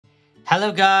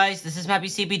Hello guys, this is Mabby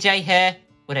CBJ here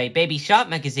with a Baby Shark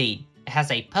magazine. It has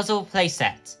a puzzle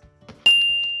playset.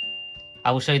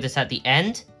 I will show you this at the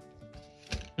end.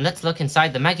 Let's look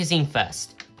inside the magazine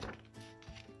first.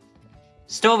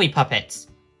 Story puppets.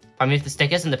 If I move the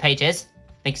stickers and the pages,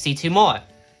 you can see two more.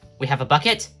 We have a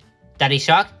bucket, Daddy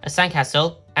Shark, a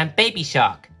sandcastle, and Baby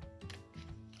Shark.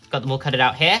 Got them all cut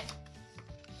out here.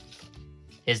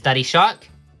 Here's Daddy Shark,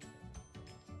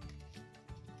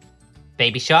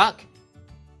 Baby Shark,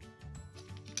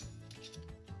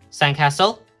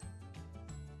 sandcastle,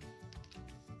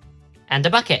 and a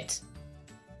bucket.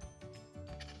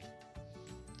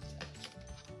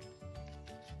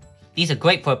 These are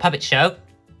great for a puppet show.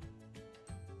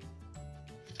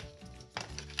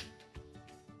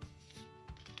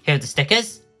 Here are the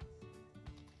stickers.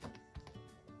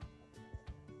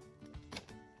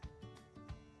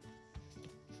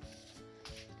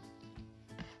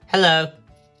 Hello.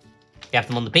 We have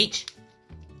them on the beach.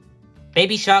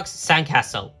 Baby Shark's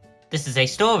Sandcastle. This is a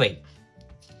story.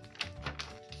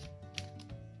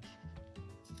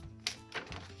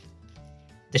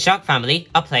 The shark family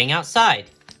are playing outside.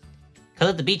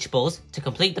 Color the beach balls to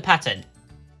complete the pattern.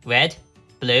 Red,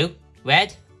 blue,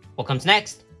 red. What comes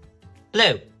next?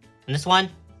 Blue. And this one?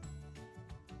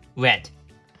 Red.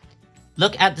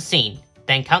 Look at the scene,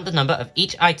 then count the number of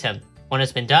each item. One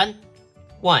has been done.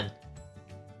 1.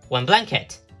 1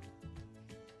 blanket.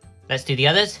 Let's do the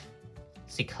others.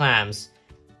 See clams.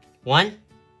 1,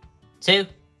 2,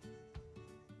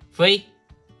 3,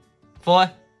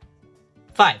 4,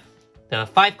 5. There are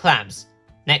 5 clams.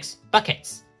 Next,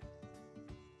 buckets.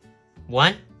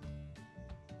 1,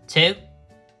 2,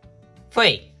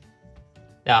 3.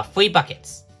 There are 3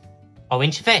 buckets.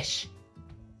 Orange fish.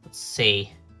 Let's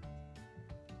see.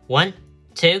 1,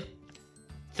 2,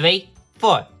 3,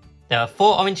 4. There are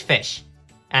 4 orange fish.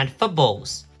 And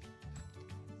footballs.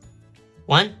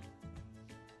 1,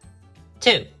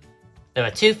 2. There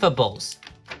are 2 footballs.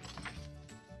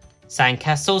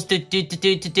 Sandcastles,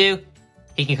 do.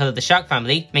 He can color the shark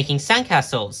family, making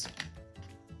sandcastles.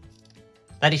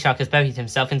 Daddy Shark has buried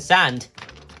himself in sand.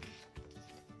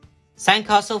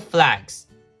 Sandcastle flags.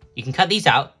 You can cut these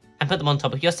out and put them on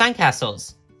top of your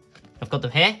sandcastles. I've got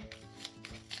them here.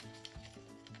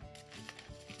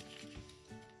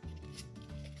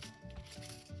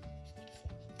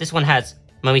 This one has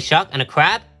Mummy Shark and a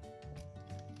crab.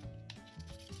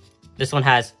 This one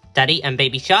has Daddy and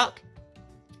Baby Shark.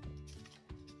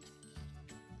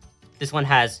 This one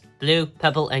has blue,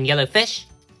 purple, and yellow fish.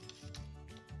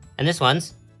 And this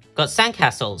one's got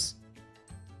sandcastles.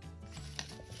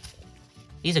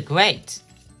 These are great.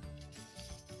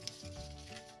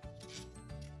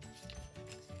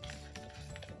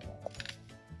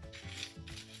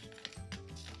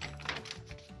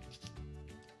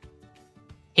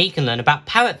 Here you can learn about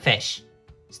parrotfish.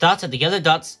 Start at the yellow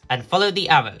dots and follow the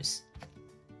arrows.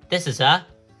 This is a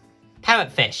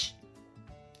parrotfish.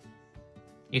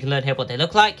 You can learn here what they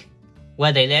look like,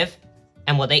 where they live,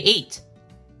 and what they eat.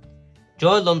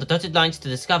 Draw along the dotted lines to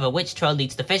discover which trail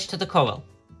leads the fish to the coral.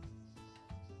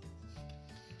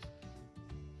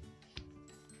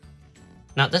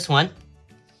 Not this one.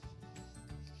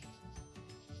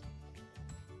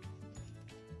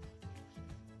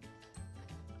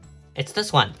 It's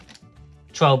this one.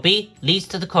 Trail B leads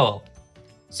to the coral.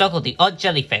 Circle the odd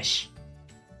jellyfish.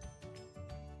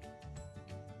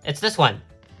 It's this one.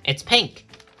 It's pink.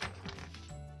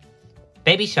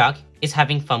 Baby Shark is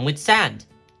having fun with sand.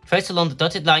 Trace along the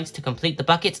dotted lines to complete the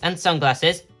buckets and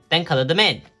sunglasses, then color them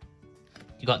in.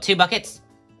 You got 2 buckets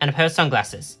and a pair of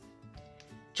sunglasses.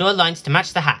 Draw lines to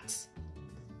match the hats.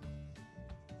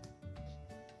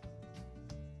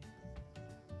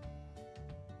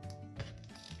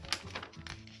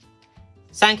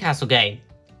 Sandcastle game.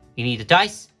 You need a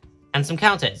dice and some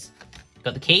counters.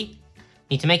 Got the key?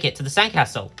 Need to make it to the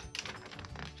sandcastle.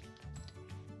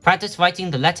 Practice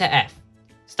writing the letter F.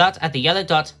 Start at the yellow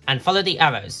dot and follow the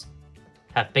arrows.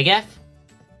 Have big F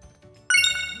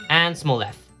and small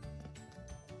f.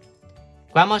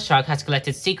 Grandma Shark has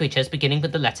collected sea creatures beginning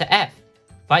with the letter F.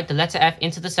 Write the letter F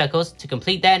into the circles to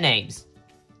complete their names.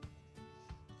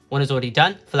 One is already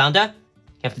done, flounder.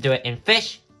 You have to do it in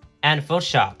fish and for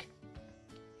shark.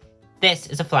 This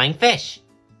is a flying fish.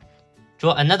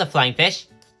 Draw another flying fish,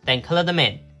 then color them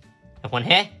in. I have one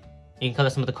here. You can color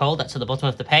some of the coral that's at the bottom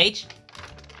of the page.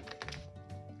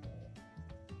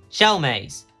 Shell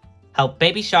maze. Help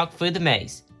Baby Shark through the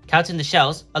maze, counting the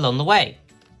shells along the way.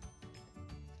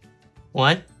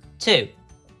 1, 2.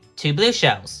 2 blue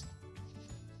shells.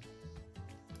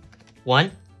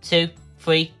 1, 2,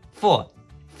 3, 4.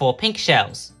 4 pink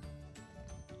shells.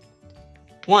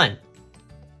 1.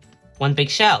 1 big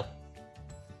shell.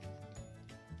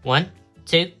 1,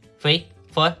 2, 3,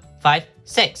 4, 5,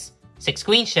 6. 6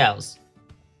 green shells.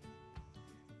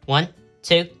 1,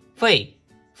 2, 3.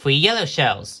 3 yellow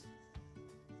shells.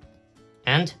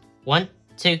 And 1,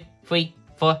 2, 3,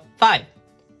 4, 5.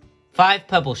 5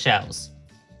 purple shells.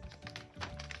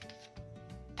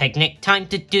 Picnic time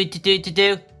to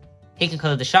do. He can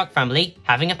colour the shark family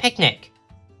having a picnic.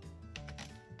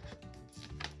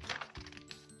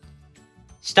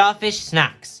 Starfish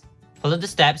snacks. Follow the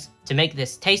steps to make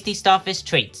this tasty starfish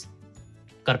treat.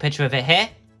 Got a picture of it here.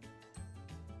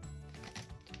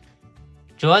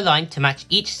 Draw a line to match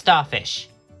each starfish.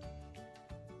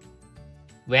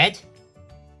 Red,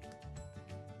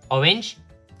 orange,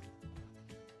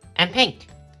 and pink.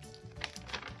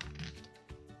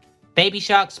 Baby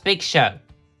Shark's Big Show.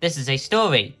 This is a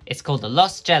story. It's called The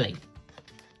Lost Jelly.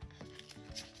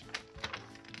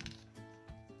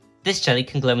 This jelly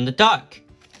can glow in the dark.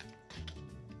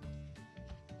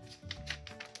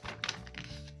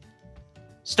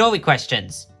 Story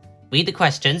questions. Read the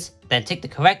questions, then tick the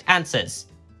correct answers.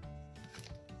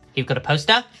 You've got a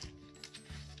poster.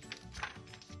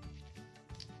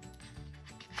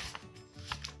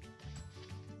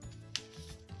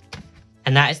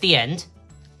 And that is the end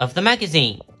of the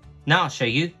magazine. Now I'll show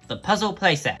you the puzzle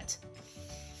playset.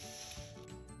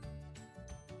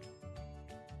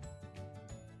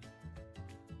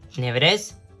 And here it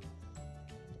is.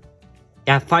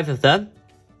 You have 5 of them.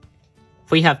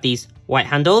 3 have these white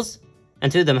handles,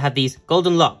 and 2 of them have these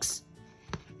golden locks.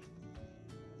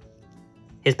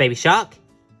 Here's Baby Shark.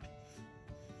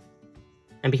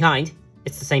 And behind,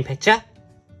 it's the same picture.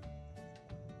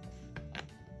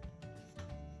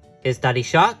 Here's Daddy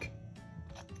Shark.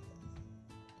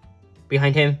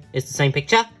 Behind him is the same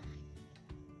picture.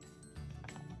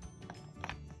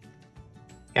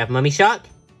 You have Mummy Shark.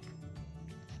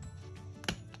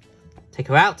 Take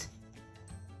her out.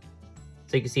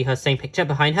 So you can see her same picture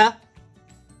behind her.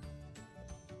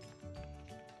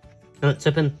 Now let's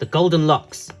open the golden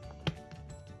locks.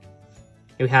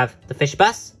 Here we have the fish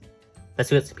bus. Let's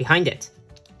see what's behind it.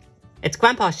 It's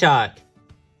Grandpa Shark.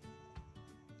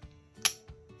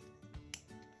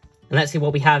 And let's see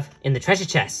what we have in the treasure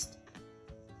chest.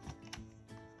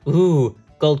 Ooh,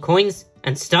 gold coins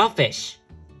and starfish.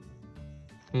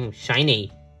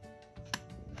 Shiny.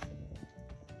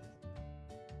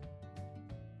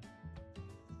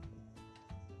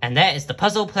 And there is the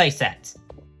puzzle playset.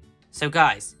 So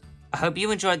guys, I hope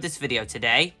you enjoyed this video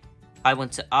today. I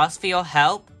want to ask for your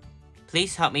help.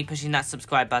 Please help me pushing that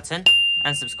subscribe button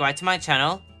and subscribe to my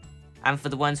channel. And for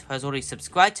the ones who has already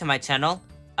subscribed to my channel,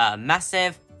 a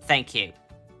massive thank you.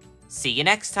 See you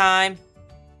next time.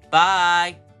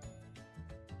 Bye.